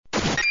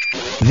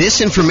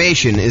This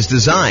information is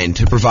designed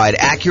to provide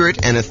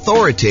accurate and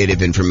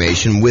authoritative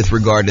information with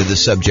regard to the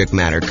subject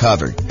matter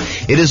covered.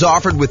 It is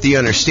offered with the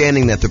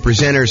understanding that the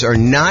presenters are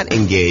not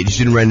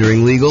engaged in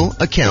rendering legal,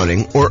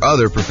 accounting, or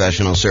other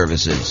professional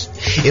services.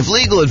 If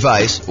legal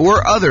advice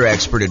or other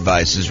expert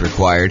advice is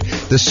required,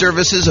 the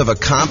services of a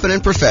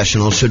competent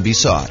professional should be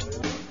sought.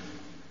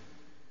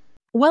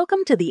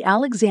 Welcome to the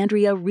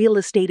Alexandria Real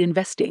Estate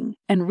Investing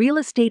and Real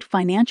Estate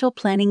Financial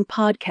Planning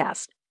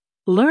Podcast.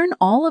 Learn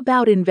all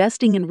about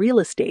investing in real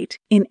estate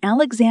in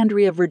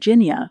Alexandria,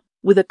 Virginia,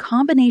 with a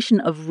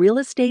combination of real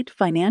estate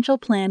financial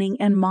planning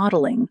and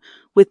modeling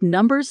with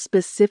numbers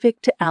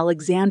specific to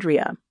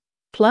Alexandria,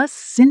 plus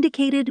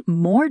syndicated,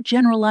 more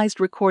generalized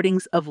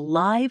recordings of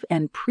live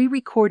and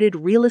pre-recorded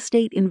real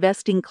estate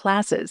investing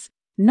classes,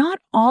 not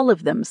all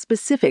of them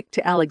specific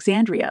to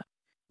Alexandria.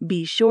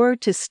 Be sure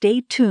to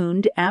stay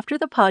tuned after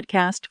the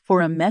podcast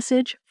for a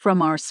message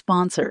from our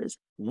sponsors.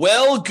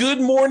 Well,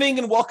 good morning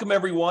and welcome,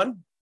 everyone.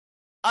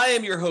 I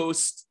am your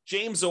host,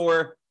 James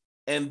Orr,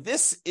 and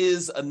this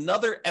is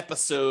another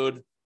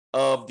episode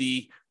of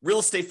the Real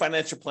Estate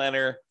Financial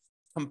Planner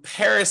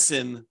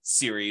comparison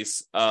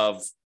series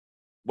of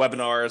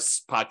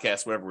webinars,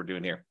 podcasts, whatever we're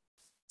doing here.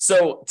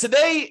 So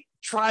today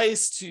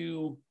tries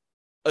to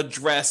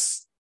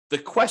address the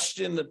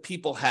question that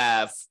people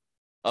have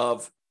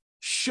of,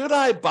 should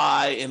I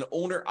buy an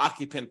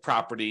owner-occupant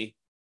property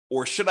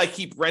or should I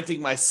keep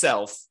renting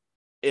myself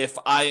if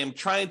I am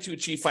trying to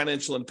achieve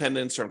financial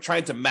independence or I'm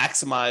trying to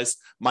maximize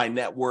my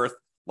net worth?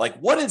 Like,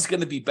 what is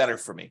going to be better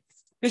for me?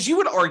 Because you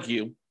would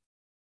argue,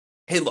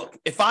 hey, look,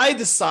 if I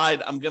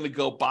decide I'm going to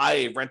go buy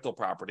a rental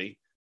property,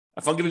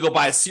 if I'm going to go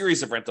buy a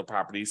series of rental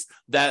properties,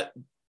 that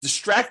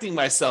distracting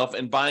myself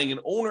and buying an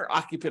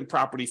owner-occupant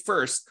property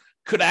first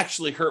could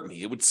actually hurt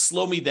me. It would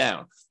slow me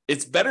down.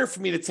 It's better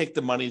for me to take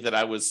the money that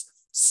I was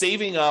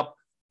saving up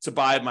to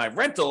buy my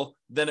rental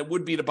than it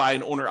would be to buy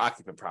an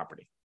owner-occupant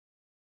property.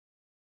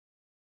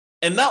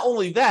 And not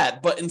only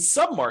that, but in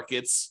some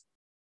markets,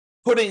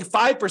 putting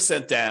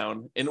 5%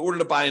 down in order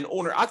to buy an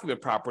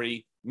owner-occupant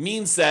property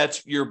means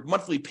that your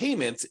monthly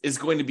payment is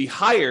going to be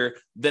higher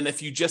than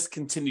if you just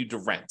continue to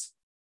rent,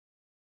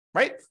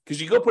 right?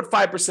 Because you go put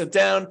 5%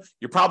 down,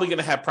 you're probably going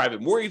to have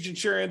private mortgage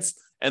insurance,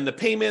 and the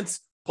payments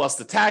plus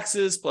the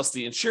taxes plus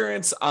the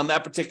insurance on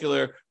that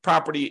particular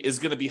property is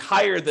going to be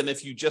higher than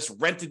if you just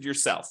rented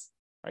yourself,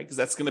 right? Because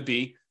that's going to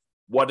be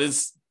what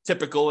is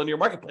typical in your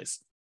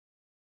marketplace.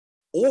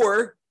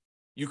 Or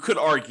you could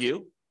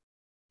argue,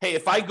 hey,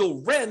 if I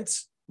go rent,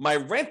 my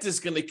rent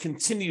is going to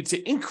continue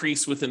to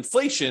increase with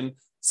inflation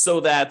so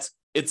that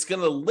it's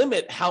going to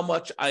limit how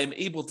much I am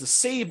able to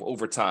save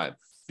over time.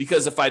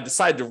 Because if I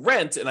decide to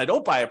rent and I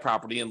don't buy a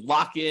property and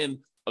lock in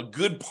a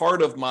good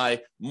part of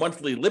my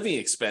monthly living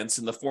expense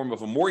in the form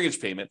of a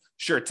mortgage payment,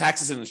 sure,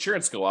 taxes and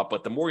insurance go up,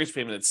 but the mortgage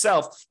payment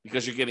itself,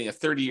 because you're getting a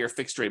 30-year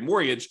fixed rate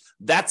mortgage,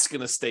 that's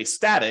going to stay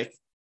static.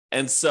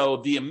 And so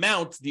the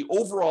amount, the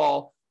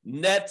overall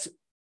net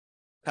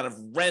kind of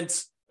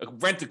rent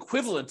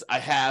equivalent I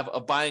have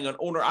of buying an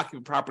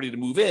owner-occupant property to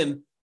move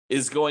in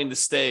is going to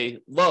stay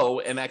low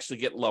and actually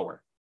get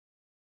lower.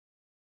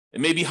 It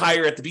may be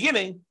higher at the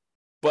beginning,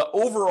 but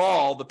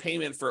overall, the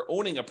payment for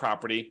owning a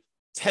property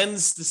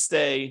tends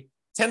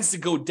to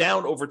go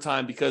down over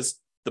time because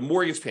the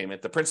mortgage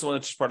payment, the principal and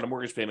interest part of the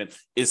mortgage payment,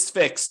 is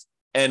fixed.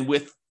 And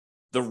with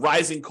the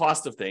rising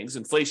cost of things,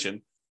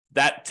 inflation,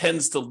 that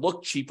tends to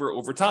look cheaper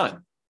over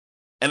time.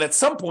 And at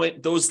some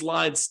point, those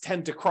lines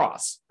tend to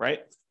cross, right?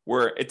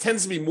 Where it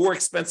tends to be more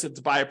expensive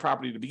to buy a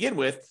property to begin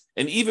with.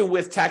 And even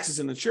with taxes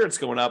and insurance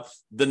going up,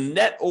 the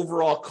net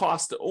overall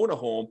cost to own a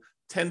home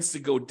tends to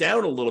go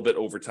down a little bit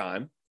over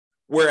time.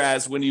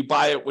 Whereas when you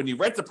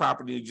rent the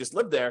property and you just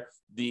live there,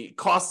 the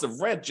cost of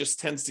rent just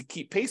tends to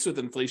keep pace with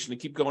inflation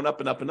and keep going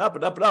up and up and up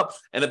and up and up.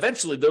 And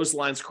eventually those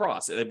lines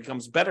cross and it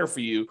becomes better for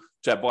you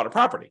to have bought a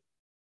property.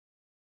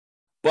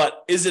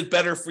 But is it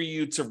better for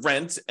you to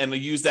rent and to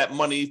use that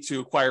money to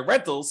acquire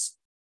rentals?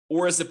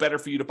 Or is it better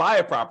for you to buy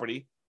a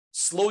property,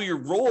 slow your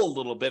roll a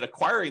little bit,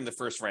 acquiring the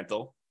first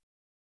rental,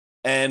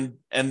 and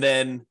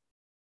then,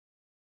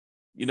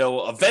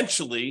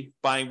 eventually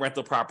buying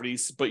rental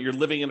properties, but you're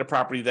living in a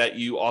property that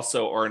you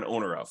also are an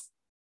owner of?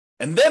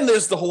 And then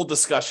there's the whole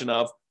discussion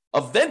of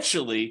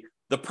eventually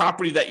the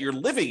property that you're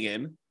living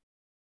in,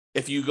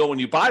 if you go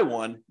and you buy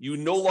one, you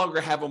no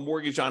longer have a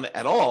mortgage on it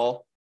at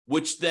all,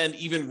 which then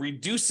even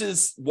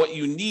reduces what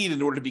you need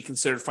in order to be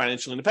considered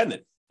financially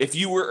independent. If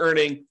you were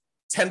earning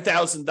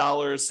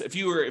 $10,000, if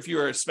you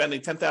were spending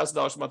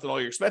 $10,000 a month on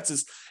all your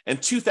expenses and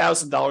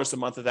 $2,000 a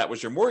month of that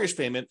was your mortgage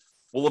payment,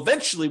 well,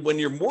 eventually when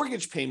your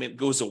mortgage payment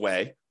goes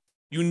away,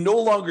 you no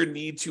longer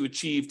need to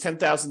achieve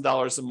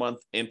 $10,000 a month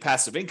in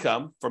passive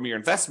income from your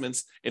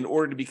investments in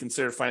order to be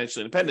considered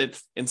financially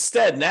independent.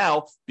 Instead,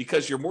 now,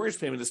 because your mortgage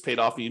payment is paid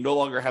off and you no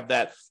longer have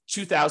that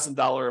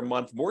 $2,000 a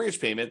month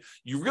mortgage payment,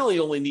 you really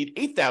only need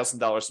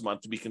 $8,000 a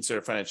month to be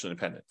considered financially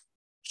independent.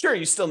 Sure,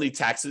 you still need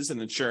taxes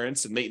and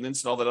insurance and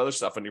maintenance and all that other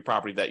stuff on your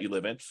property that you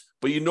live in,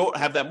 but you don't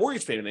have that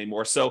mortgage payment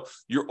anymore. So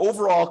your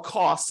overall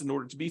cost in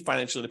order to be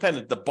financially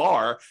independent, the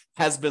bar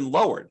has been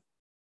lowered.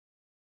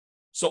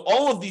 So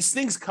all of these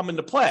things come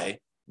into play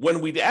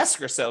when we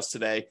ask ourselves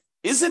today,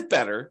 is it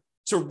better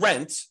to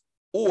rent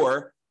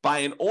or buy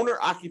an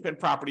owner-occupant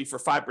property for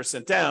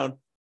 5% down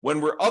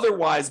when we're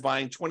otherwise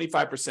buying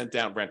 25%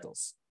 down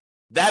rentals?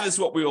 That is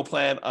what we will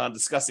plan on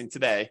discussing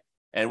today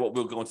and what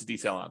we'll go into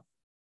detail on.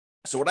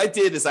 So what I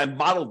did is I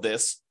modeled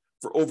this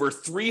for over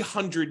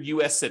 300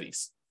 US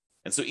cities.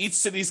 And so each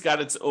city's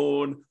got its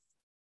own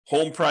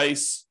home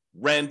price,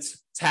 rent,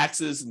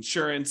 taxes,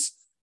 insurance.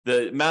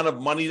 The amount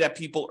of money that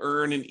people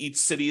earn in each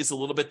city is a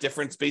little bit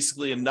different. It's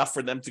basically enough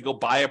for them to go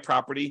buy a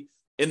property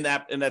in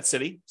that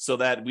city so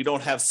that we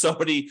don't have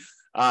somebody,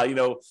 I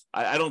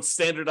don't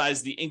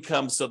standardize the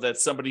income so that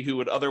somebody who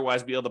would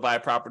otherwise be able to buy a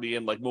property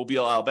in like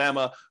Mobile,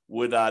 Alabama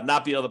would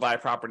not be able to buy a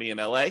property in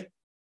LA.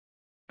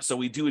 So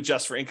we do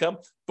adjust for income.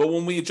 But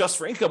when we adjust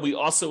for income, we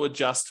also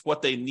adjust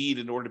what they need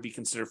in order to be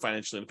considered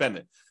financially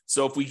independent.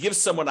 So if we give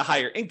someone a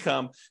higher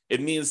income, it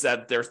means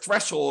that their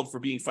threshold for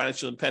being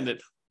financially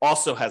independent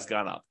also has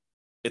gone up.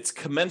 It's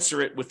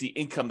commensurate with the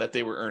income that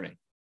they were earning.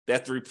 They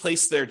have to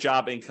replace their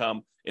job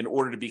income in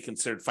order to be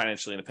considered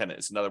financially independent.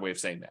 It's another way of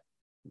saying that.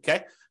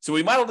 Okay. So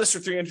we modeled this for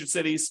 300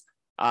 cities,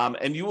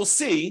 and you will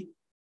see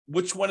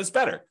which one is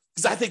better.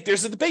 Because I think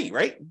there's a debate,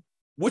 right?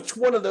 Which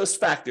one of those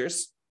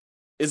factors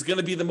is going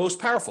to be the most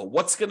powerful?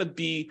 What's going to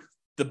be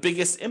the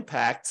biggest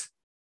impact,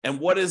 and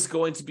what is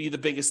going to be the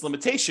biggest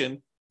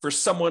limitation for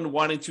someone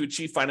wanting to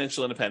achieve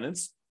financial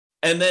independence?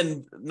 And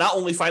then not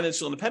only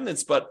financial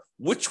independence, but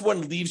which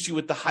one leaves you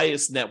with the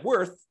highest net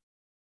worth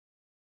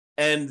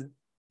and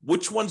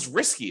which one's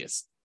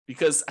riskiest?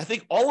 Because I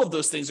think all of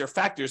those things are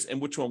factors in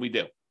which one we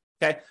do.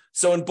 Okay.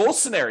 So in both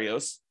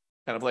scenarios,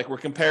 kind of like we're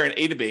comparing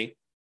A to B,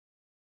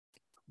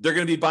 they're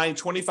going to be buying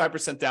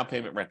 25% down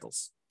payment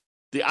rentals.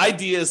 The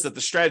idea is that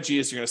the strategy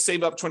is you're going to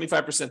save up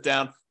 25%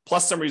 down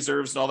plus some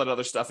reserves and all that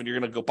other stuff, and you're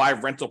going to go buy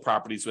rental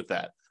properties with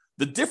that.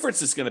 The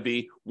difference is going to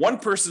be one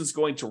person's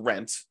going to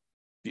rent,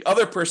 the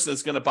other person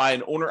is going to buy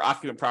an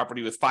owner-occupant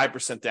property with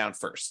 5% down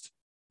first.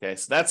 Okay,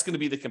 so that's going to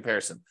be the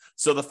comparison.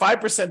 So the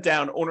 5%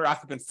 down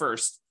owner-occupant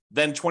first,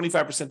 then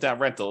 25% down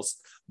rentals,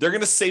 they're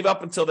going to save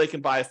up until they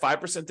can buy a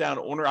 5% down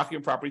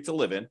owner-occupant property to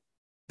live in.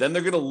 Then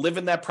they're going to live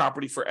in that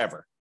property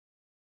forever.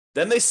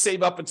 Then they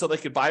save up until they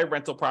could buy a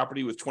rental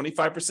property with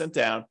 25%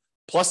 down,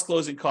 plus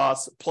closing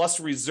costs, plus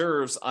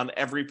reserves on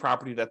every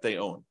property that they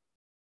own,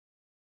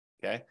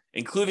 okay,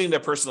 including their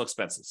personal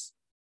expenses.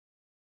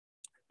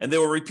 And they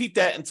will repeat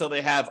that until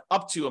they have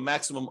up to a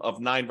maximum of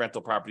 9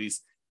 rental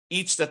properties,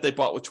 each that they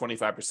bought with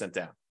 25%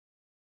 down.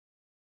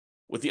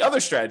 With the other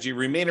strategy,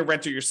 remain a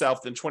renter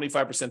yourself, then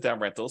 25% down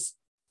rentals,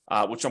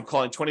 which I'm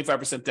calling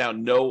 25%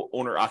 down, no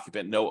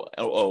owner-occupant, no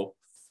OO.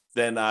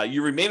 Then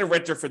you remain a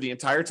renter for the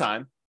entire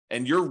time,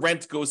 and your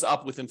rent goes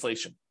up with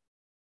inflation,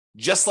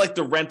 just like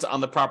the rent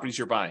on the properties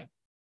you're buying.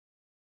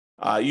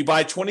 You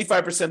buy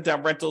 25%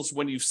 down rentals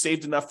when you've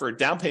saved enough for a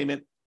down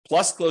payment,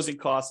 plus closing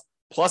costs,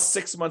 plus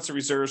 6 months of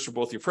reserves for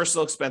both your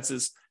personal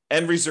expenses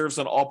and reserves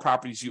on all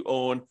properties you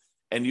own.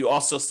 And you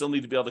also still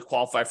need to be able to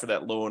qualify for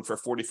that loan for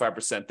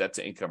 45% debt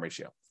to income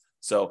ratio.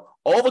 So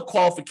all the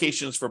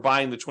qualifications for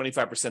buying the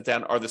 25%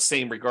 down are the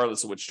same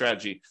regardless of which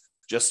strategy.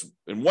 Just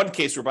in one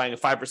case, we're buying a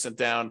 5%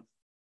 down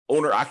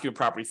owner-occupant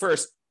property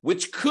first,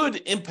 which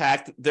could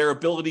impact their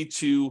ability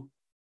to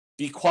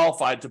be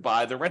qualified to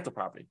buy the rental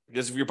property.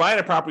 Because if you're buying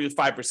a property with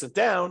 5%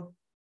 down,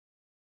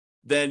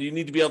 then you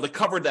need to be able to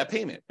cover that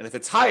payment. And if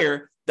it's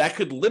higher, that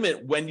could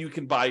limit when you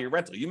can buy your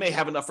rental. You may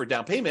have enough for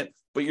down payment,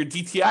 but your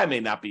DTI may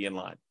not be in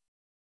line.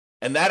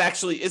 And that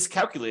actually is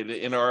calculated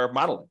in our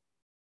modeling.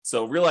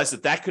 So realize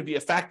that that could be a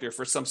factor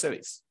for some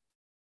cities.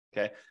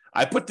 Okay.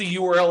 I put the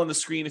URL on the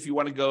screen if you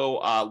want to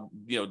go,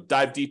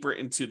 dive deeper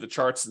into the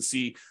charts and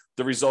see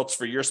the results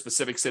for your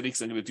specific city,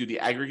 because I'm going to do the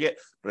aggregate.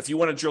 But if you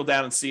want to drill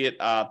down and see it,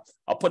 I'll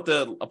put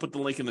the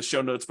link in the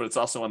show notes, but it's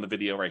also on the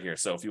video right here.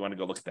 So if you want to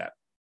go look at that.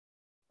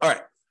 All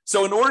right.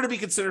 So in order to be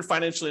considered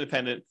financially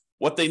independent,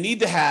 what they need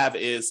to have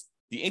is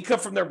the income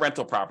from their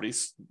rental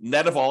properties,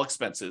 net of all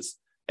expenses,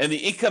 and the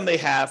income they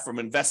have from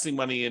investing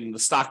money in the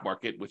stock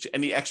market, which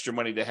any extra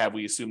money they have,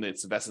 we assume that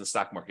it's invested in the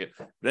stock market.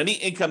 But any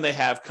income they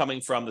have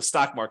coming from the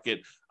stock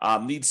market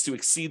needs to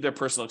exceed their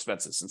personal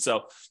expenses. And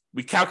so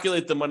we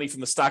calculate the money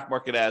from the stock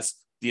market as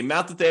the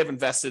amount that they have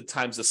invested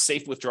times the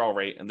safe withdrawal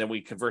rate, and then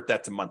we convert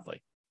that to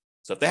monthly.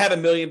 So if they had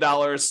 $1 million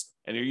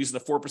and you're using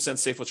the 4%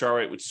 safe withdrawal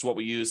rate, which is what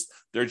we use,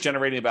 they're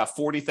generating about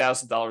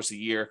 $40,000 a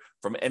year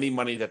from any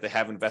money that they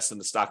have invested in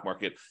the stock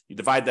market. You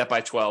divide that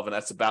by 12, and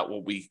that's about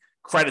what we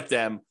credit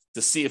them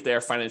to see if they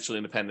are financially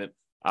independent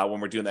when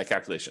we're doing that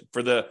calculation.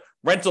 For the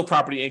rental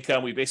property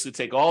income, we basically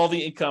take all the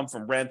income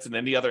from rent and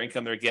any other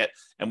income they get,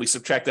 and we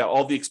subtract out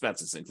all the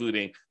expenses,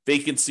 including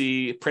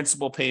vacancy,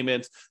 principal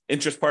payment,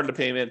 interest part of the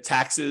payment,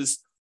 taxes,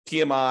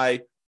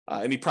 PMI,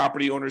 any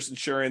property owner's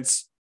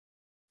insurance,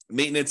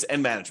 maintenance,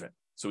 and management.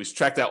 So we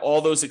subtract out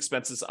all those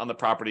expenses on the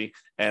property,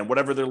 and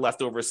whatever they're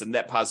left over is a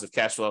net positive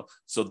cash flow.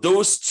 So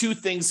those two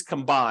things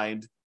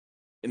combined,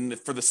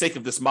 for the sake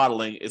of this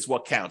modeling, is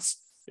what counts.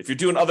 If you're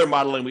doing other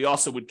modeling, we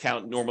also would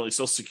count normally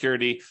Social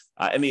Security,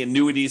 any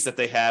annuities that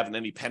they have, and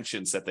any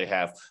pensions that they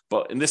have.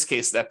 But in this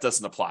case, that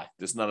doesn't apply.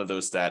 There's none of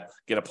those that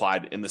get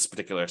applied in this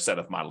particular set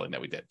of modeling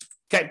that we did.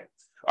 Okay.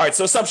 All right.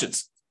 So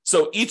assumptions.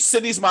 So each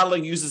city's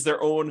modeling uses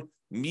their own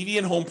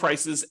median home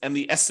prices and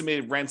the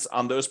estimated rents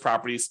on those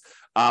properties.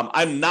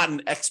 I'm not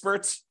an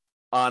expert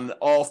on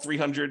all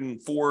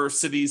 304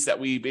 cities that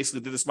we basically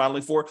did this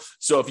modeling for.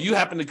 So if you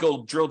happen to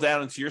go drill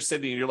down into your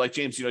city and you're like,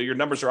 James, your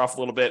numbers are off a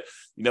little bit,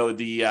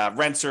 the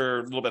rents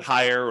are a little bit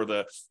higher, or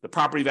the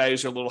property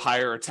values are a little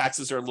higher, or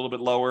taxes are a little bit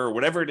lower, or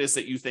whatever it is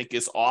that you think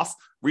is off,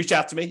 reach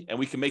out to me and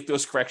we can make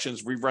those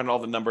corrections, rerun all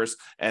the numbers,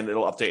 and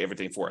it'll update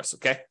everything for us.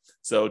 Okay.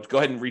 So go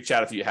ahead and reach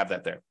out if you have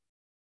that there.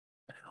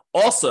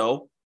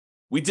 Also,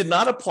 we did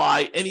not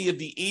apply any of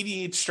the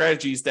 88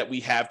 strategies that we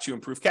have to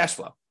improve cash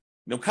flow.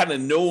 Kind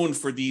of known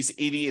for these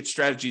 88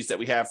 strategies that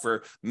we have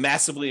for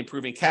massively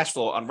improving cash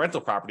flow on rental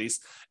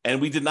properties.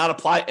 And we did not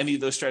apply any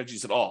of those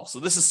strategies at all.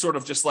 So this is sort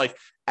of just like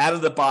out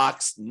of the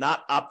box,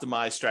 not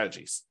optimized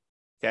strategies.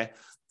 Okay.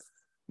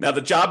 Now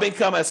the job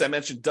income, as I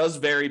mentioned, does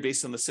vary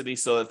based on the city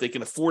so that they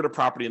can afford a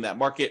property in that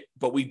market.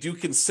 But we do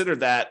consider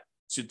that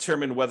to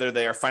determine whether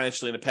they are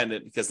financially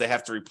independent, because they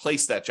have to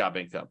replace that job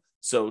income.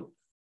 So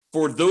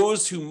for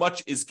those who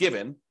much is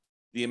given,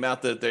 the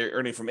amount that they're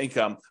earning from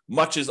income,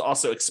 much is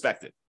also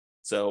expected.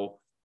 So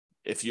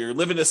if you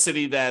live in a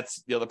city that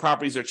the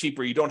properties are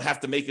cheaper, you don't have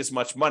to make as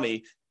much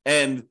money,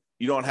 and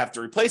you don't have to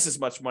replace as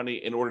much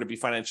money in order to be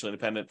financially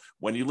independent.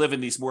 When you live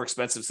in these more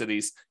expensive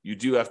cities, you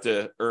do have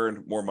to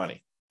earn more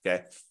money.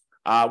 Okay.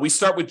 We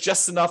start with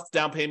just enough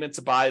down payment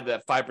to buy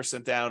that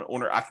 5% down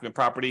owner-occupant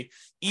property.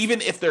 Even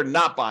if they're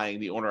not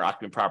buying the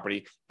owner-occupant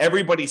property,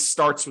 everybody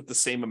starts with the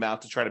same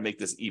amount to try to make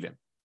this even.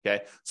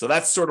 Okay. So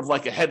that's sort of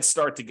like a head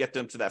start to get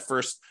them to that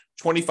first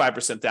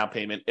 25% down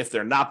payment if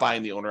they're not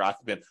buying the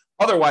owner-occupant.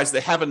 Otherwise, they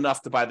have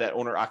enough to buy that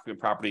owner-occupant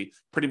property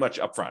pretty much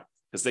upfront,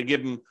 because we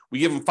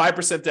give them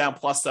 5% down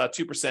plus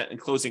 2% in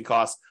closing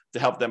costs to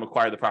help them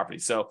acquire the property.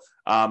 So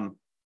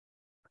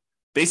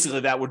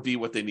basically, that would be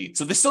what they need.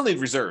 So they still need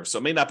reserves. So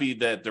it may not be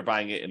that they're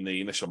buying it in the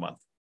initial month.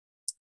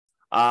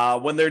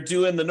 When they're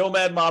doing the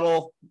nomad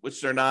model,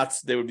 which they're not,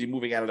 they would be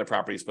moving out of their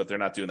properties, but they're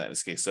not doing that in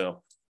this case.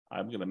 So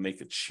I'm going to make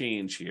a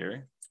change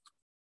here.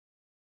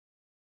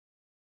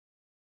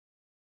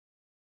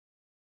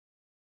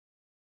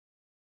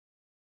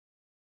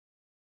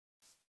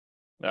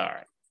 All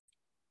right.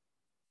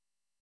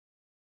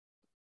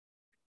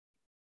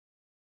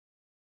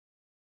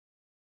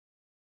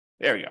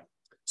 There we go.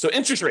 So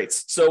interest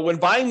rates. So when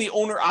buying the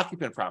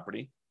owner-occupant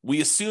property,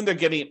 we assume they're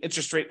getting an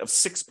interest rate of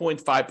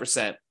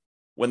 6.5%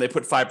 when they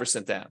put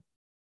 5% down.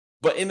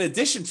 But in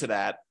addition to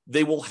that,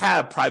 they will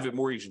have private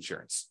mortgage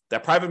insurance.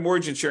 That private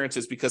mortgage insurance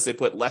is because they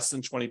put less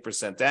than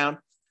 20% down,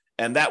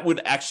 and that would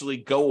actually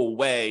go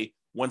away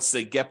once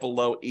they get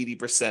below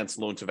 80%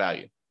 loan to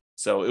value.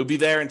 So it would be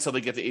there until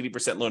they get to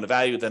 80% loan to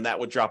value, then that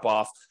would drop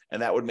off,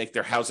 and that would make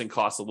their housing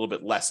costs a little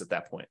bit less at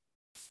that point.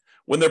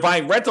 When they're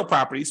buying rental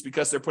properties,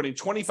 because they're putting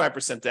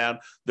 25% down,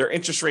 their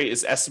interest rate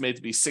is estimated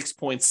to be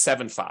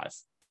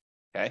 6.75.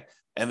 Okay.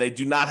 And they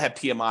do not have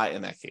PMI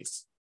in that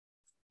case.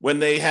 When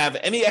they have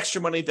any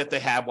extra money that they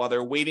have while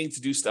they're waiting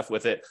to do stuff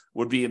with it,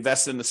 would be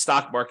invested in the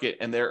stock market,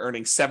 and they're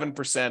earning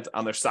 7%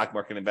 on their stock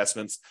market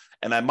investments.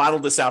 And I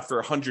modeled this out for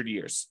 100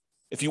 years.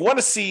 If you want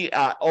to see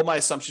all my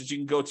assumptions, you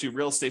can go to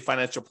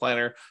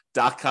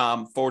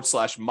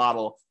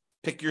realestatefinancialplanner.com/model,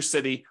 pick your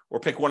city or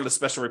pick one of the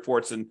special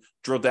reports and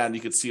drill down. You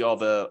can see all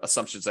the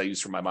assumptions I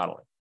use for my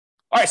modeling.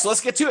 All right, so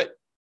let's get to it.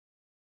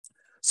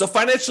 So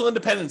financial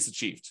independence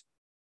achieved.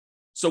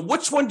 So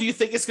which one do you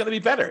think is going to be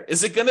better?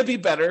 Is it going to be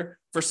better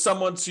for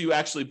someone to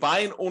actually buy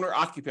an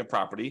owner-occupant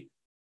property,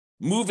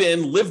 move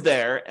in, live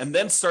there, and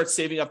then start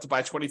saving up to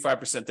buy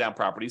 25% down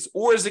properties?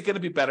 Or is it going to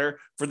be better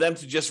for them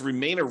to just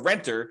remain a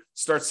renter,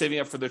 start saving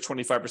up for their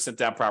 25%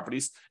 down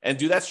properties, and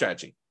do that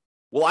strategy?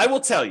 Well, I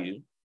will tell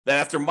you that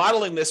after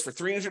modeling this for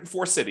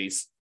 304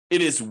 cities,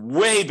 it is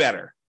way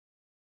better,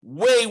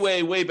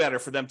 way better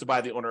for them to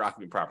buy the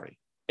owner-occupant property.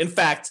 In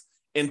fact,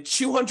 in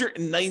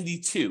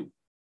 292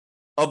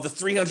 of the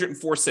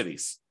 304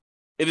 cities,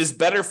 it is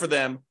better for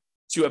them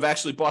to have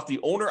actually bought the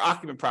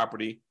owner-occupant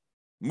property,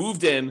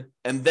 moved in,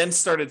 and then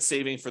started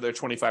saving for their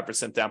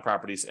 25% down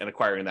properties and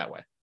acquiring that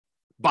way.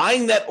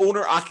 Buying that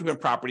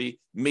owner-occupant property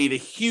made a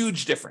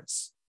huge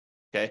difference.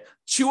 Okay,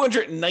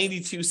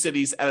 292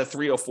 cities out of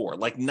 304,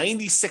 like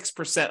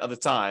 96% of the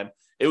time,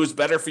 it was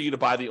better for you to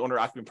buy the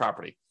owner-occupant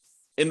property.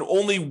 In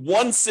only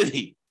one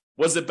city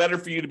was it better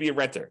for you to be a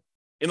renter.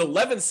 In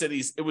 11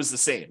 cities, it was the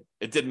same.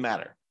 It didn't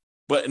matter.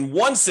 But in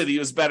one city, it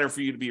was better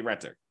for you to be a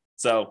renter.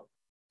 So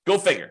go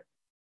figure.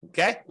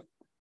 Okay.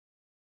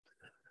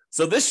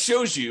 So this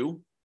shows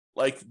you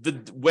like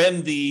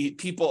when the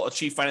people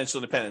achieve financial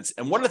independence.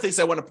 And one of the things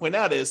I want to point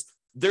out is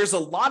there's a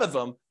lot of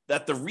them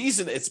that the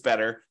reason it's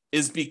better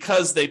is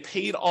because they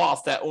paid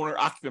off that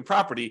owner-occupant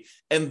property,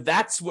 and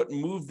that's what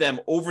moved them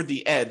over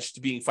the edge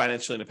to being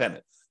financially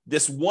independent.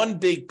 This one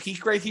big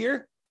peak right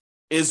here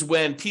is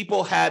when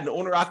people had an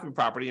owner-occupant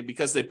property, and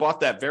because they bought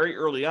that very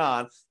early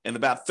on, and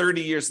about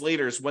 30 years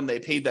later is when they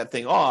paid that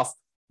thing off,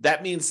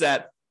 that means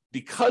that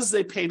because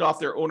they paid off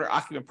their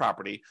owner-occupant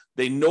property,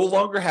 they no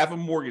longer have a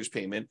mortgage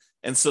payment,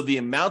 and so the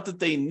amount that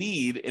they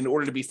need in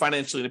order to be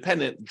financially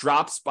independent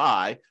drops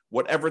by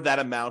whatever that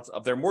amount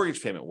of their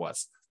mortgage payment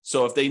was.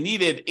 So if they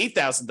needed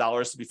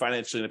 $8,000 to be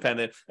financially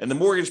independent and the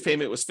mortgage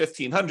payment was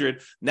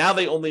 $1,500, now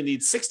they only need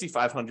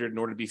 $6,500 in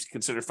order to be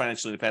considered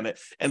financially independent.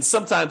 And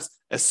sometimes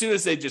as soon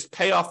as they just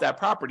pay off that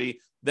property,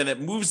 then it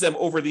moves them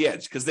over the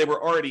edge because they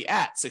were already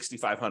at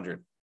 $6,500.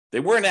 They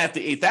weren't at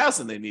the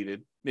 $8,000 they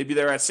needed. Maybe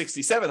they're at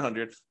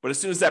 $6,700, but as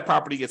soon as that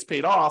property gets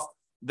paid off,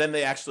 then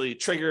they actually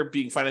trigger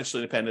being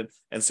financially independent.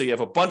 And so you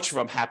have a bunch of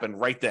them happen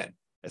right then,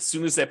 as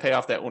soon as they pay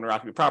off that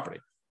owner-occupant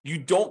property. You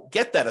don't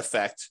get that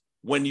effect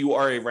when you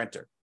are a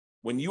renter.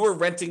 When you are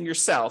renting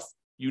yourself,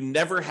 you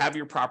never have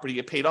your property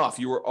get paid off.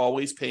 You are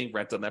always paying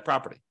rent on that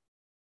property.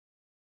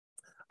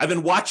 I've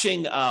been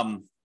watching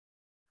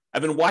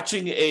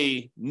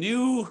a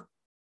new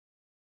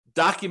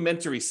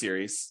documentary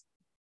series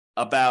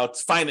about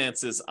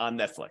finances on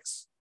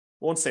Netflix.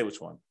 I won't say which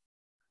one,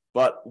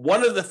 but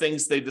one of the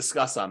things they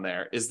discuss on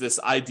there is this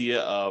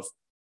idea of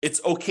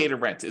it's okay to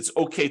rent. It's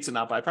okay to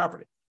not buy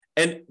property.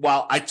 And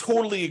while I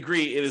totally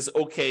agree it is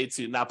okay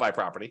to not buy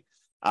property,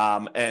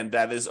 and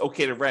that is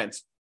okay to rent,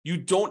 you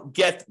don't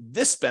get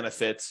this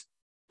benefit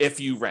if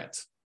you rent.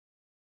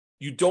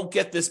 You don't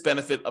get this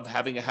benefit of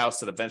having a house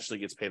that eventually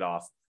gets paid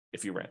off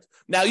if you rent.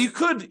 Now, you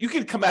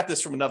could come at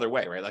this from another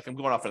way, right? Like I'm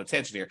going off on a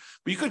tangent here,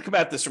 but you could come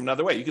at this from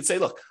another way. You could say,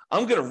 look,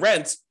 I'm going to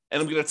rent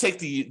and I'm going to take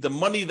the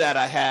money that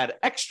I had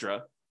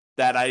extra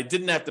that I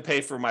didn't have to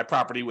pay for my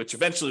property, which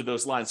eventually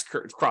those lines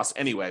cross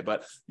anyway.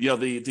 But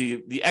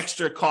the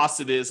extra cost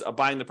it is of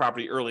buying the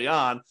property early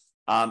on,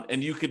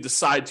 and you could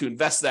decide to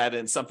invest that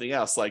in something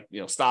else like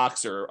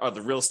stocks or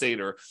other real estate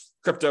or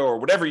crypto or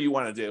whatever you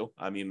want to do.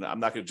 I mean, I'm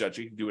not going to judge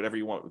you. You can do whatever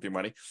you want with your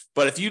money.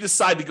 But if you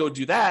decide to go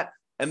do that,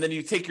 and then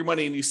you take your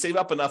money and you save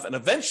up enough, and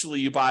eventually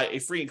you buy a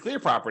free and clear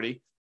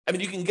property, I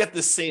mean, you can get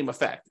the same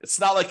effect. It's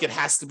not like it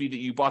has to be that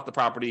you bought the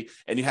property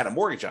and you had a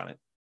mortgage on it.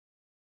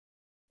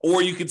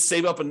 Or you could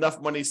save up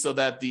enough money so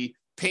that the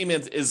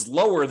payment is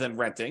lower than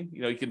renting.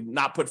 You can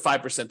not put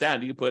 5%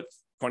 down. You can put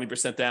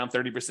 20% down,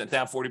 30%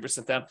 down,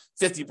 40% down,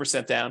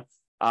 50% down,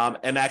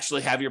 and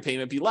actually have your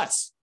payment be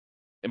less.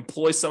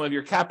 Employ some of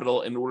your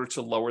capital in order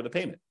to lower the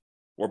payment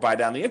or buy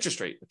down the interest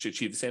rate to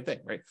achieve the same thing,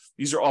 right?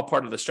 These are all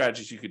part of the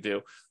strategies you could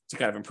do to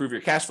kind of improve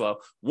your cash flow.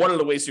 One of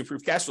the ways to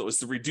improve cash flow is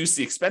to reduce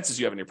the expenses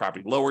you have in your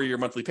property, lower your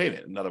monthly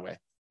payment, another way,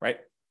 right?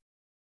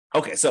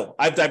 Okay, so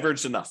I've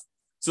diverged enough.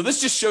 So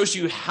this just shows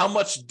you how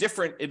much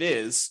different it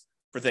is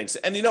for things.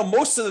 And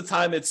most of the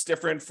time it's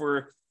different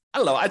for,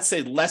 I'd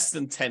say less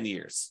than 10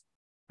 years,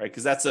 right?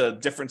 Because that's a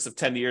difference of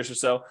 10 years or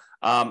so.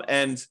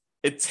 And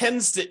it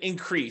tends to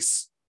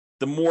increase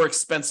the more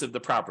expensive the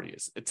property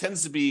is. It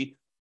tends to be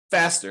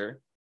faster,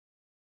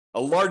 a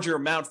larger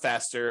amount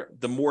faster,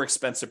 the more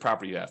expensive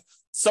property you have.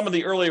 Some of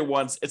the earlier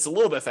ones, it's a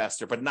little bit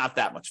faster, but not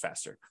that much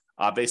faster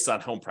based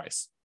on home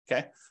price,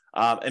 okay?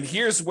 And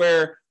here's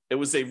where it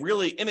was a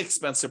really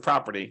inexpensive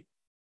property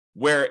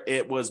where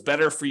it was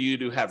better for you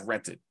to have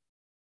rented.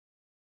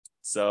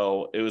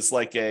 So it was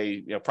like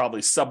a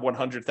probably sub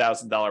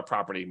 $100,000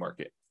 property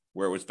market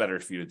where it was better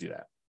for you to do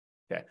that.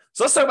 Okay,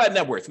 so let's talk about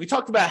net worth. We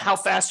talked about how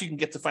fast you can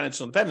get to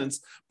financial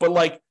independence,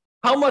 but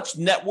how much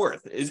net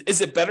worth?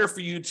 Is it better for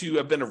you to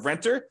have been a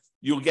renter?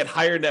 You'll get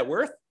higher net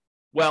worth?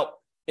 Well,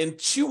 in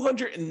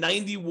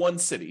 291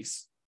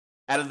 cities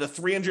out of the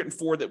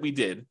 304 that we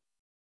did,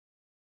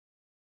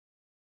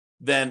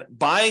 then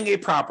buying a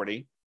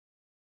property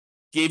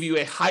gave you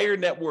a higher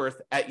net worth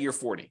at year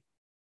 40.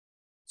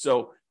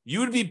 So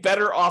you would be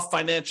better off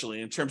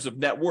financially in terms of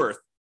net worth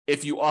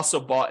if you also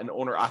bought an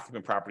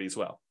owner-occupant property as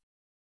well.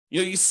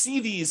 You see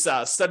these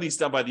studies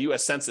done by the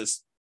U.S.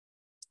 Census,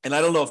 and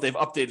I don't know if they've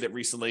updated it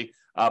recently,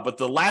 but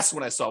the last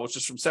one I saw, which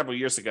is from several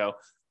years ago,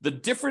 the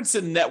difference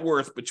in net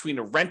worth between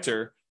a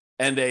renter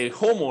and a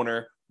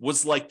homeowner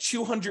was like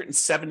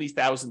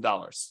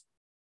 $270,000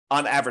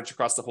 on average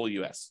across the whole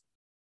U.S.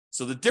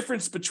 So the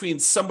difference between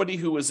somebody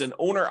who is an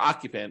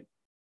owner-occupant,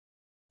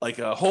 like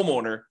a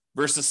homeowner,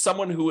 versus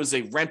someone who is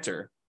a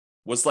renter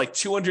was like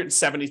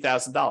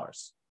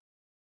 $270,000.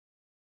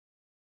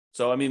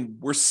 So, I mean,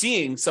 we're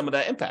seeing some of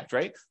that impact,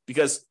 right?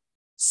 Because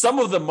some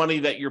of the money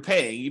that you're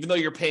paying, even though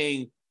you're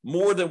paying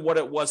more than what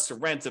it was to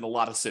rent in a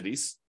lot of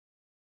cities,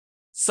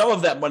 some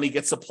of that money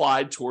gets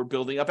applied toward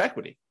building up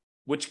equity,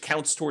 which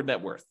counts toward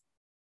net worth,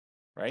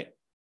 right?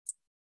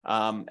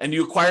 And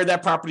you acquired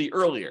that property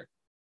earlier.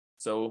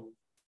 So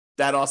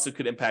that also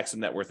could impact some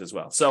net worth as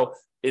well. So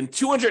in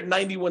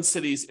 291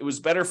 cities, it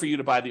was better for you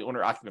to buy the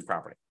owner-occupant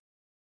property.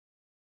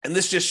 And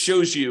this just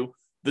shows you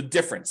the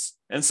difference.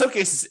 And in some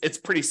cases, it's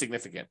pretty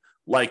significant,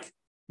 like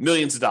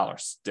millions of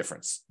dollars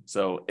difference.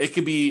 So it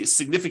could be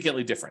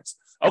significantly different.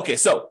 Okay,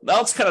 so now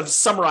let's kind of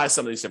summarize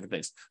some of these different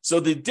things.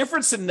 So the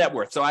difference in net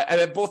worth. So I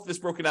have both this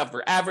broken out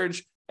for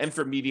average and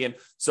for median.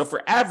 So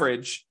for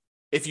average,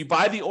 if you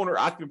buy the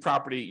owner-occupant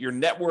property, your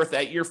net worth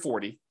at year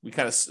 40, we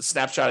kind of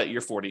snapshot at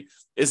year 40,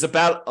 is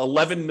about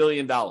 $11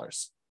 million,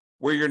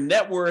 where your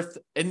net worth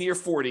in year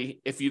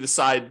 40, if you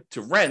decide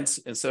to rent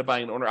instead of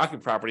buying an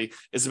owner-occupant property,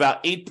 is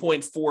about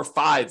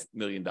 $8.45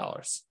 million.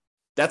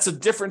 That's a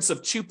difference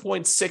of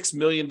 $2.6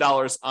 million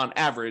on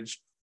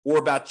average, or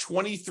about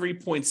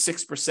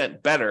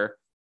 23.6% better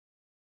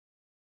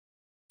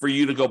for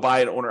you to go buy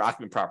an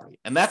owner-occupant property.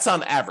 And that's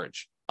on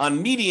average.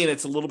 On median,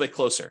 it's a little bit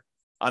closer.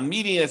 On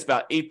median, it's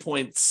about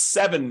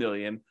 8.7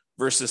 million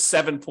versus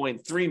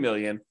 7.3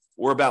 million,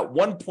 or about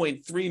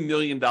 $1.3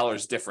 million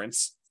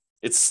difference.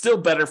 It's still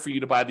better for you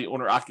to buy the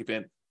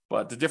owner-occupant,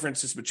 but the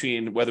difference is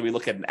between whether we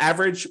look at an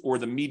average or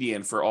the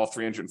median for all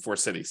 304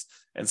 cities.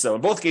 And so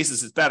in both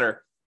cases, it's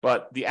better,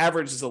 but the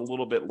average is a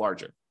little bit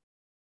larger.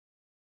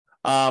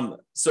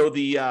 So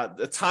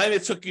the time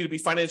it took you to be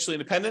financially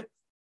independent,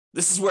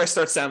 this is where I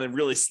start sounding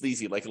really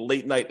sleazy, like a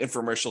late night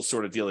infomercial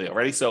sort of dealio.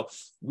 Ready? So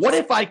what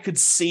if I could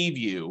save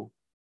you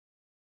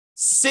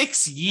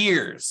 6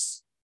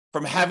 years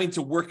from having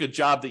to work a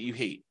job that you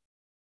hate?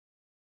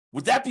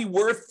 Would that be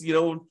worth,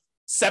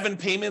 7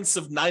 payments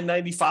of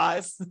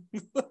 $995?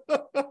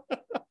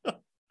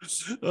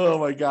 Oh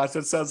my gosh,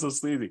 that sounds so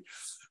sleazy.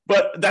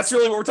 But that's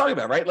really what we're talking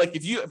about, right? Like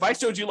if I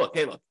showed you, look,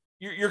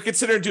 you're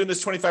considering doing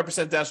this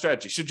 25% down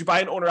strategy. Should you buy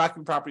an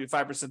owner-occupant property with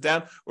 5%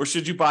 down, or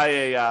should you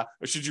buy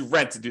or should you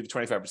rent to do the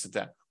 25%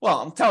 down? Well,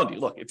 I'm telling you,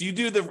 look, if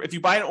you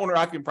buy an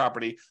owner-occupant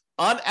property,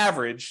 on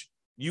average,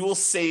 you will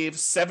save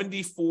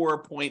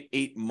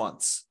 74.8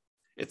 months.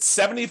 It's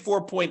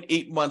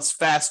 74.8 months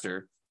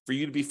faster for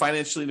you to be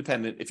financially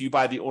independent if you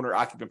buy the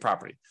owner-occupant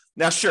property.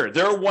 Now, sure,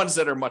 there are ones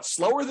that are much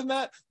slower than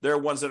that. There are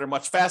ones that are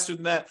much faster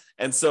than that.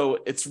 And so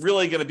it's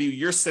really going to be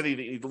your city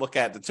that you need to look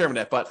at and determine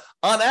that. But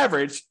on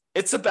average,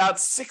 it's about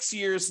 6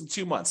 years and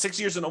 2 months, 6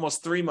 years and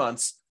almost 3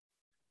 months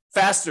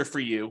faster for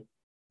you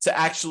to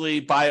actually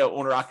buy an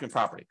owner-occupant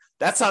property.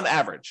 That's on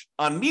average.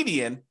 On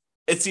median,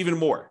 it's even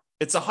more.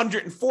 It's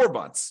 104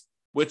 months.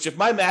 Which, if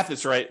my math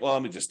is right, well,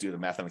 let me just do the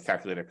math on the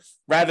calculator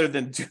rather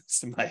than do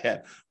this in my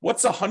head.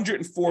 What's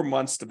 104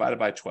 months divided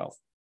by 12?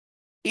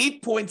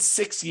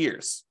 8.6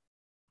 years.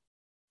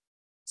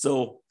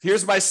 So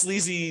here's my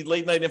sleazy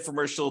late night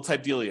infomercial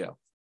type dealio.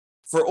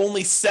 For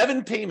only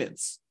 7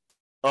 payments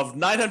of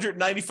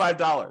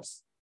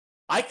 $995,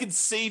 I could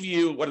save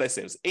you, what did I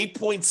say? It was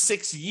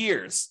 8.6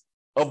 years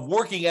of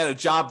working at a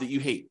job that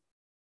you hate,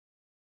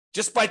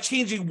 just by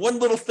changing one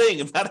little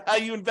thing about how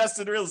you invest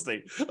in real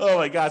estate. Oh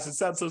my gosh, it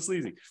sounds so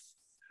sleazy.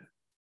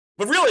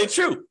 But really, it's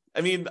true.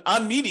 I mean,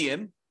 on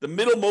median, the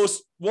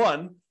middlemost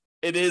one,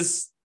 it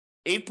is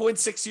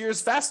 8.6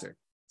 years faster.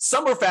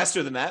 Some are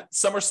faster than that.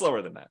 Some are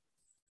slower than that.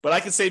 But I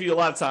can save you a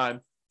lot of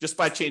time just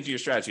by changing your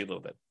strategy a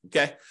little bit,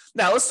 okay?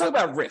 Now, let's talk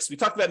about risk. We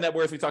talked about net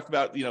worth. We talked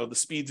about, the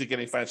speeds of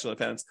getting financial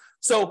independence.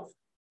 So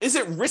is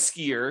it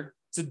riskier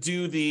to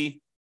do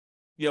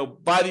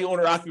buy the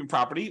owner-occupant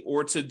property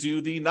or to do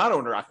the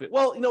non-owner-occupant?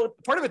 Well,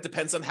 part of it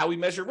depends on how we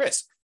measure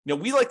risk.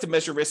 We like to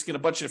measure risk in a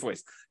bunch of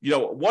different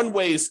ways. One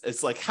way is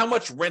it's like how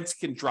much rent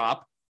can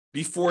drop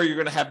before you're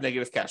going to have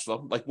negative cash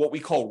flow, like what we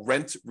call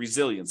rent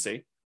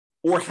resiliency,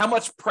 or how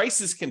much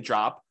prices can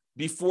drop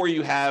before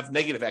you have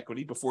negative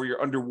equity, before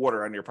you're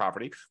underwater on your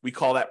property. We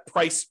call that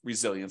price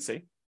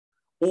resiliency.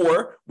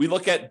 Or we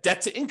look at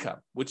debt to income,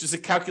 which is a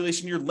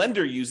calculation your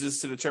lender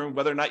uses to determine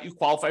whether or not you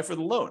qualify for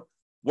the loan.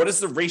 What is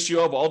the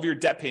ratio of all of your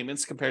debt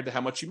payments compared to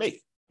how much you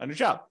make on your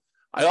job?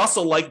 I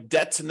also like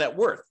debt to net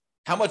worth,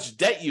 how much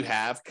debt you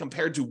have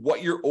compared to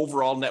what your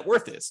overall net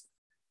worth is.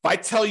 If I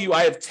tell you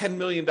I have $10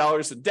 million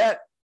in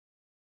debt,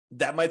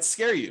 that might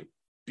scare you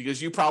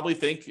because you probably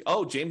think,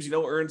 oh, James,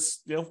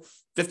 earns,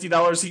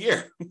 $50 a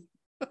year.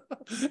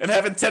 And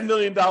having $10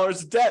 million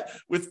in debt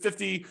with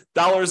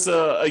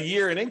 $50 a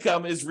year in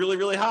income is really,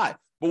 really high.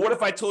 But what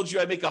if I told you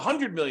I make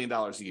 $100 million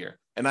a year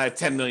and I have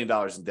 $10 million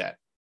in debt?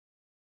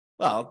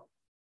 Well,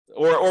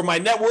 or my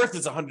net worth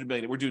is $100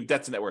 million. We're doing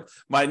debt to net worth.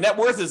 My net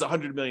worth is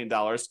 $100 million,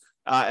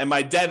 and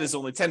my debt is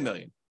only $10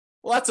 million.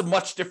 Well, that's a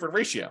much different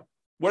ratio.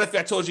 What if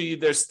I told you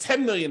there's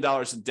 $10 million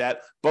in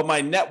debt, but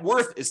my net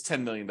worth is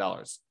 $10 million?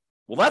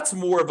 Well, that's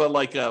more of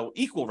a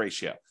equal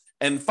ratio.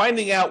 And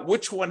finding out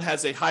which one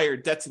has a higher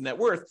debt to net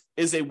worth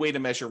is a way to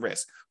measure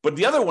risk. But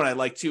the other one I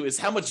like too is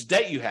how much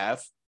debt you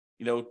have,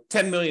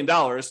 $10 million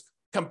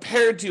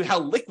compared to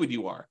how liquid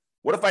you are.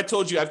 What if I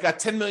told you I've got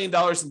 $10 million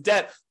in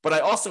debt, but I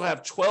also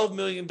have $12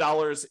 million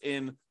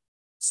in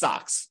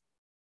stocks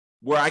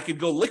where I could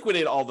go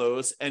liquidate all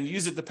those and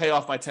use it to pay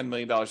off my $10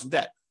 million in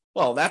debt?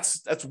 Well,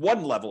 that's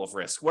one level of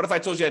risk. What if I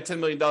told you I had $10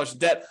 million in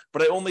debt,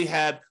 but I only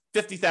had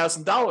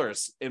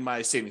 $50,000 in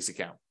my savings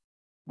account?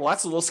 Well,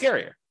 that's a little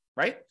scarier,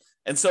 right?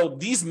 And so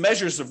these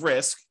measures of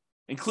risk,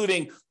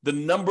 including the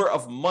number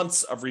of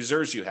months of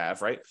reserves you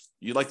have, right?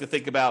 You like to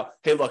think about,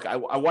 hey, look, I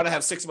want to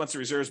have 6 months of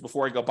reserves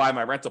before I go buy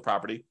my rental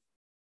property.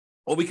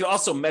 Well, we can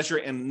also measure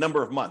it in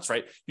number of months,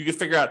 right? You can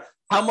figure out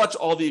how much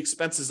all the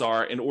expenses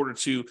are in order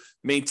to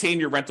maintain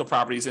your rental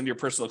properties and your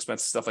personal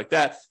expenses, stuff like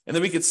that. And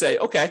then we could say,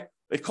 okay,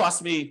 it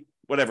cost me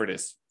whatever it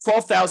is,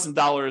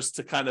 $12,000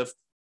 to kind of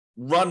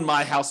run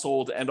my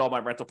household and all my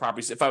rental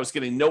properties if I was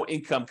getting no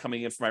income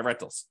coming in from my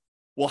rentals?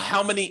 Well,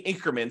 how many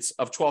increments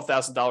of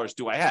 $12,000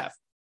 do I have?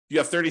 If you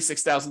have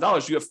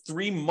 $36,000, you have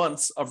 3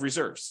 months of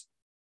reserves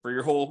for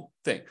your whole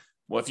thing.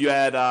 Well, if you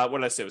had, what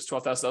did I say? It was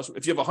 $12,000.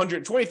 If you have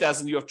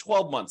 $120,000, you have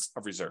 12 months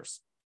of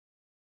reserves.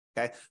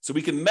 Okay. So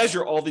we can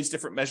measure all these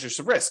different measures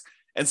of risk.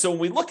 And so when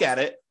we look at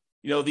it,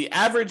 the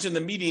average and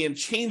the median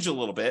change a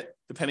little bit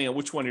depending on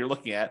which one you're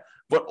looking at.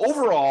 But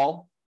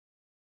overall,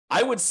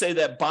 I would say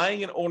that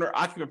buying an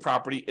owner-occupant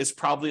property is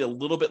probably a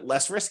little bit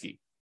less risky.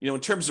 In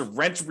terms of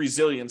rent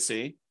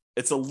resiliency,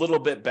 it's a little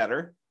bit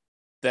better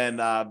than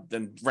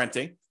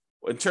renting.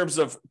 In terms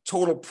of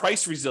total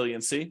price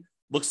resiliency,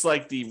 looks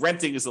like the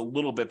renting is a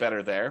little bit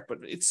better there, but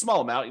it's a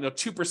small amount,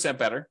 2%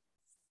 better.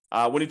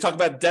 When you talk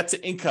about debt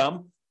to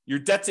income, your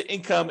debt to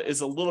income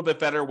is a little bit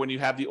better when you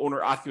have the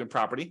owner-occupant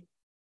property.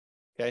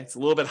 Okay, it's a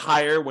little bit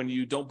higher when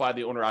you don't buy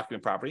the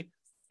owner-occupant property.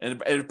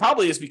 And it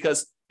probably is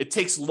because it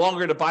takes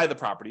longer to buy the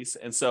properties.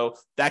 And so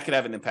that could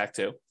have an impact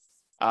too.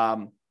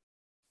 And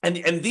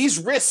these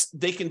risks,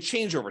 they can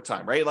change over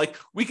time, right? Like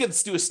we could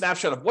do a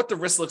snapshot of what the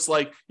risk looks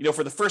like,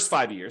 for the first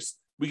 5 years.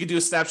 We could do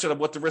a snapshot of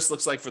what the risk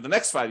looks like for the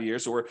next 5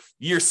 years or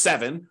year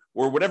 7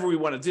 or whatever we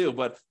want to do.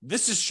 But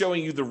this is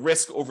showing you the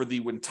risk over the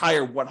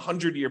entire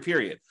 100-year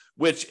period,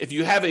 which if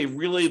you have a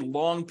really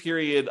long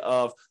period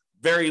of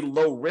very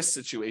low risk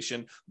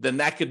situation, then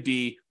that could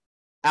be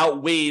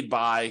outweighed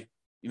by,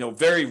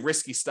 very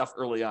risky stuff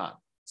early on.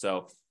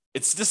 So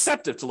it's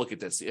deceptive to look at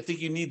this. I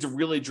think you need to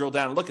really drill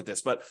down and look at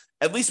this, but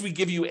at least we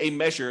give you a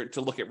measure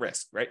to look at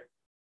risk, right?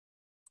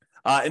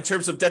 In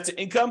terms of debt to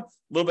income, a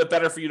little bit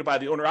better for you to buy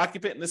the owner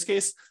occupant in this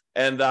case.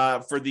 And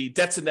for the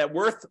debt to net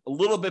worth, a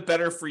little bit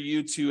better for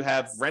you to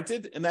have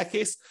rented in that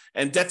case.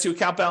 And debt to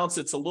account balance,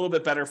 it's a little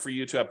bit better for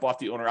you to have bought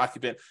the owner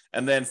occupant.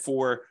 And then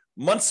for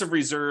months of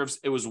reserves,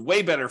 it was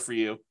way better for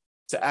you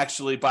to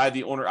actually buy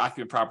the owner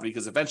occupant property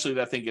because eventually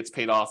that thing gets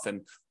paid off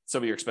and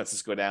some of your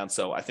expenses go down.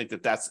 So I think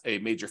that that's a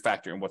major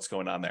factor in what's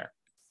going on there.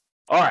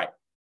 All right.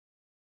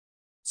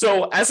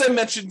 So as I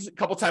mentioned a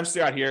couple times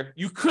throughout here,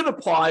 you could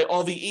apply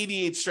all the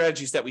 88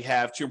 strategies that we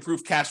have to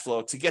improve cash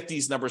flow to get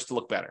these numbers to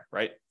look better,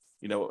 right?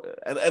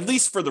 At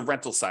least for the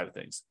rental side of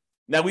things.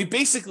 Now, we've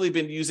basically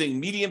been using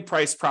median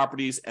price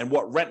properties and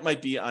what rent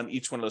might be on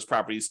each one of those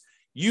properties.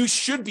 You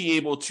should be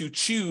able to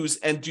choose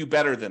and do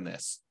better than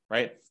this,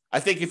 right?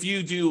 I think if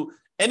you do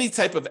any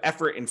type of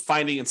effort in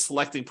finding and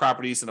selecting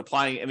properties and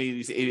applying any of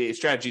these 88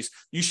 strategies,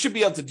 you should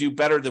be able to do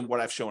better than what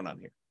I've shown on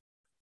here.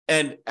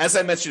 And as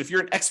I mentioned, if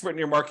you're an expert in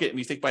your market and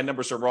you think my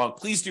numbers are wrong,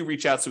 please do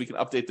reach out so we can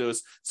update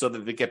those so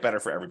that they get better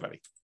for everybody.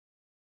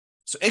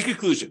 So in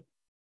conclusion,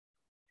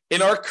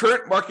 in our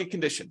current market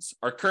conditions,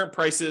 our current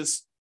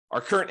prices, our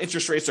current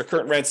interest rates, our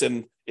current rents,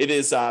 and it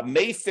is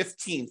May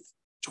 15th,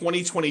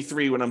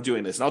 2023 when I'm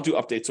doing this, and I'll do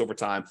updates over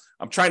time.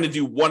 I'm trying to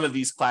do one of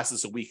these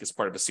classes a week as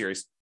part of a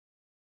series.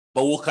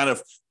 But we'll kind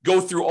of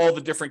go through all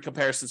the different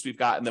comparisons we've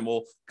got, and then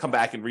we'll come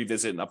back and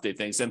revisit and update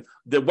things. And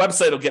the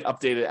website will get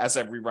updated as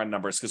I rerun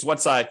numbers, because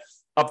once I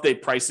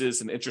update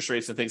prices and interest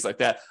rates and things like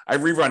that, I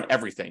rerun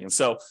everything. And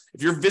so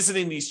if you're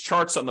visiting these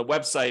charts on the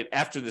website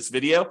after this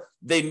video,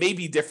 they may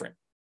be different.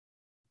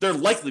 They're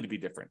likely to be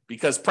different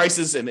because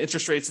prices and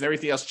interest rates and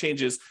everything else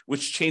changes,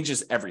 which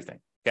changes everything.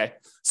 Okay.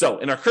 So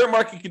in our current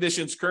market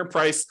conditions, current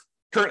price,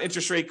 current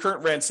interest rate,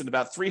 current rents in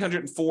about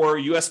 304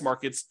 US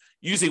markets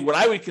using what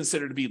I would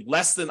consider to be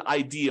less than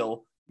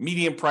ideal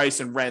median price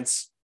and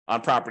rents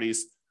on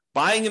properties,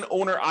 buying an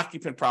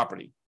owner-occupant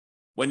property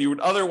when you would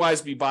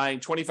otherwise be buying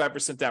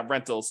 25% down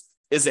rentals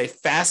is a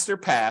faster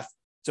path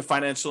to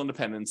financial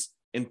independence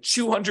in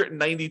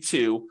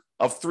 292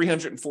 of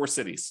 304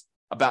 cities,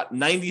 about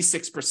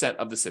 96%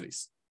 of the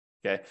cities.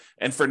 Okay.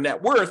 And for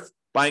net worth,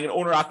 buying an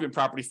owner-occupant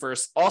property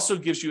first also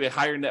gives you a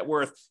higher net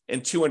worth in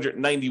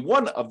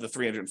 291 of the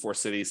 304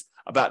 cities,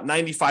 about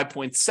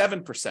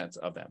 95.7%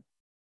 of them.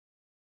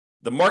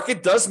 The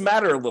market does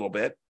matter a little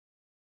bit,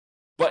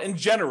 but in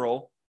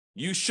general,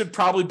 you should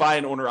probably buy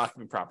an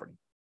owner-occupant property.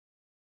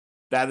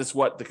 That is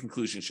what the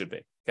conclusion should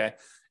be, okay?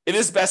 It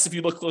is best if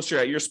you look closer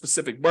at your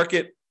specific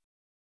market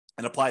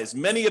and apply as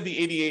many of the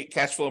 88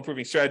 cash flow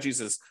improving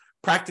strategies as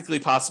practically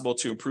possible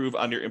to improve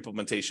on your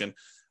implementation.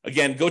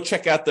 Again, go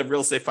check out the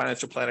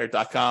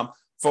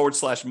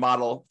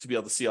realestatefinancialplanner.com/model to be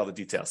able to see all the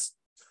details.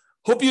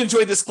 Hope you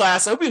enjoyed this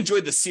class. I hope you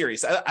enjoyed this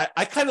series.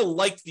 I kind of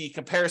like the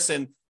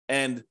comparison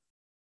and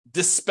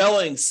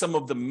dispelling some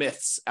of the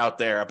myths out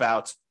there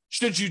about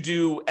should you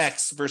do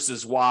X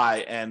versus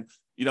Y and,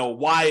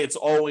 why it's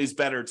always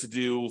better to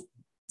do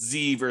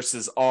Z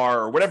versus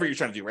R or whatever you're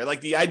trying to do, right?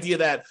 Like the idea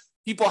that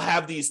people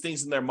have these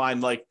things in their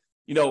mind like,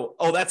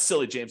 oh, that's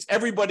silly, James.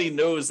 Everybody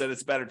knows that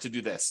it's better to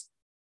do this.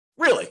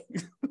 Really?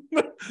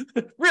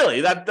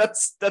 Really?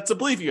 That's a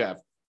belief you have.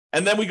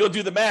 And then we go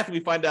do the math and we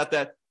find out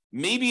that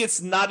maybe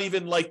it's not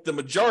even like the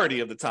majority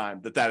of the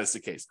time that is the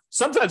case.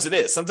 Sometimes it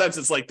is. Sometimes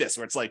it's like this,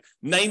 where it's like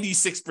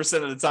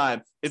 96% of the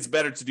time, it's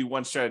better to do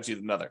one strategy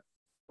than another.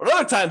 But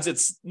other times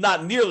it's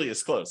not nearly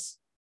as close.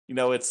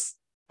 It's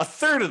a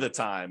third of the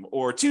time,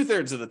 or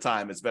 2/3 of the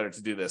time it's better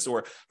to do this,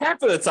 or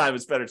half of the time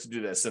it's better to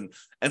do this.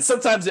 And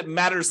sometimes it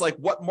matters like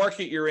what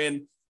market you're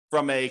in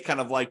from a kind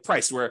of like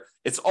price, where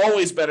it's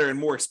always better in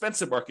more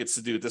expensive markets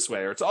to do it this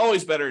way, or it's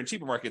always better in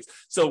cheaper markets.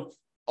 So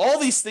all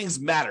these things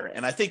matter.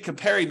 And I think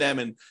comparing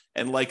them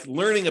and like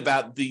learning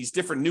about these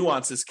different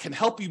nuances can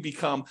help you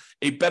become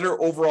a better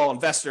overall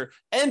investor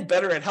and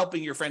better at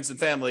helping your friends and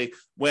family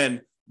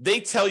when they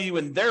tell you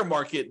in their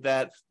market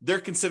that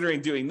they're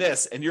considering doing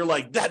this. And you're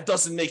like, that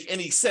doesn't make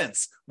any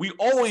sense. We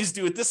always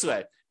do it this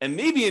way. And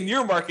maybe in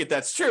your market,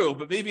 that's true,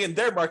 but maybe in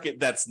their market,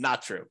 that's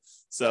not true.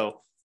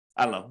 So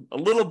I don't know, a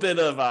little bit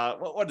of,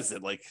 what is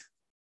it like?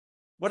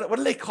 What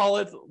do they call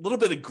it? A little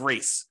bit of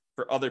grace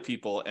for other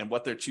people and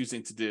what they're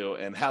choosing to do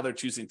and how they're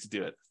choosing to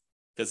do it.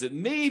 Because it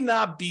may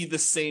not be the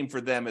same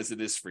for them as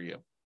it is for you.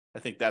 I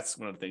think that's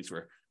one of the things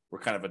we're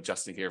kind of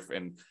adjusting here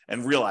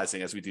and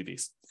realizing as we do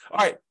these. All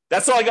right,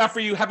 that's all I got for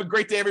you. Have a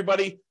great day,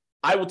 everybody.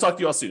 I will talk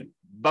to you all soon.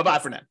 Bye-bye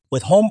for now.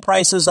 With home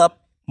prices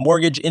up,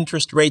 mortgage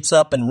interest rates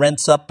up, and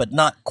rents up, but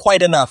not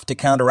quite enough to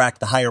counteract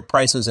the higher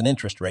prices and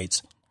interest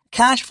rates,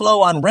 cash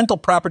flow on rental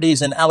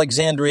properties in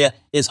Alexandria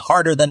is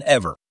harder than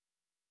ever.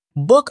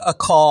 Book a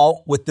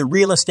call with the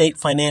Real Estate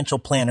Financial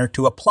Planner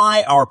to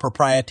apply our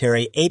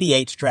proprietary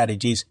 88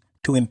 strategies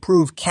to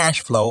improve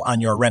cash flow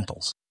on your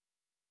rentals.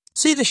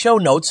 See the show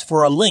notes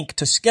for a link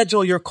to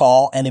schedule your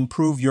call and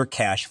improve your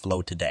cash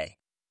flow today.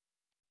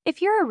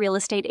 If you're a real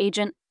estate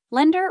agent,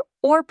 lender,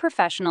 or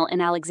professional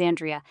in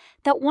Alexandria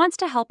that wants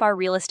to help our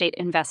real estate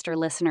investor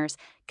listeners,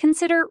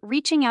 consider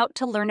reaching out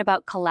to learn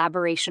about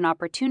collaboration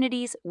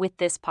opportunities with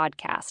this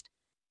podcast.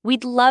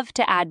 We'd love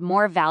to add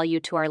more value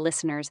to our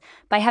listeners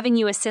by having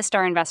you assist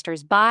our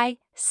investors buy,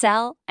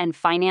 sell, and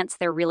finance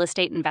their real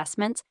estate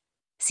investments.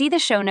 See the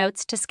show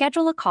notes to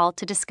schedule a call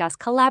to discuss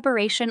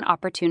collaboration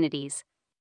opportunities.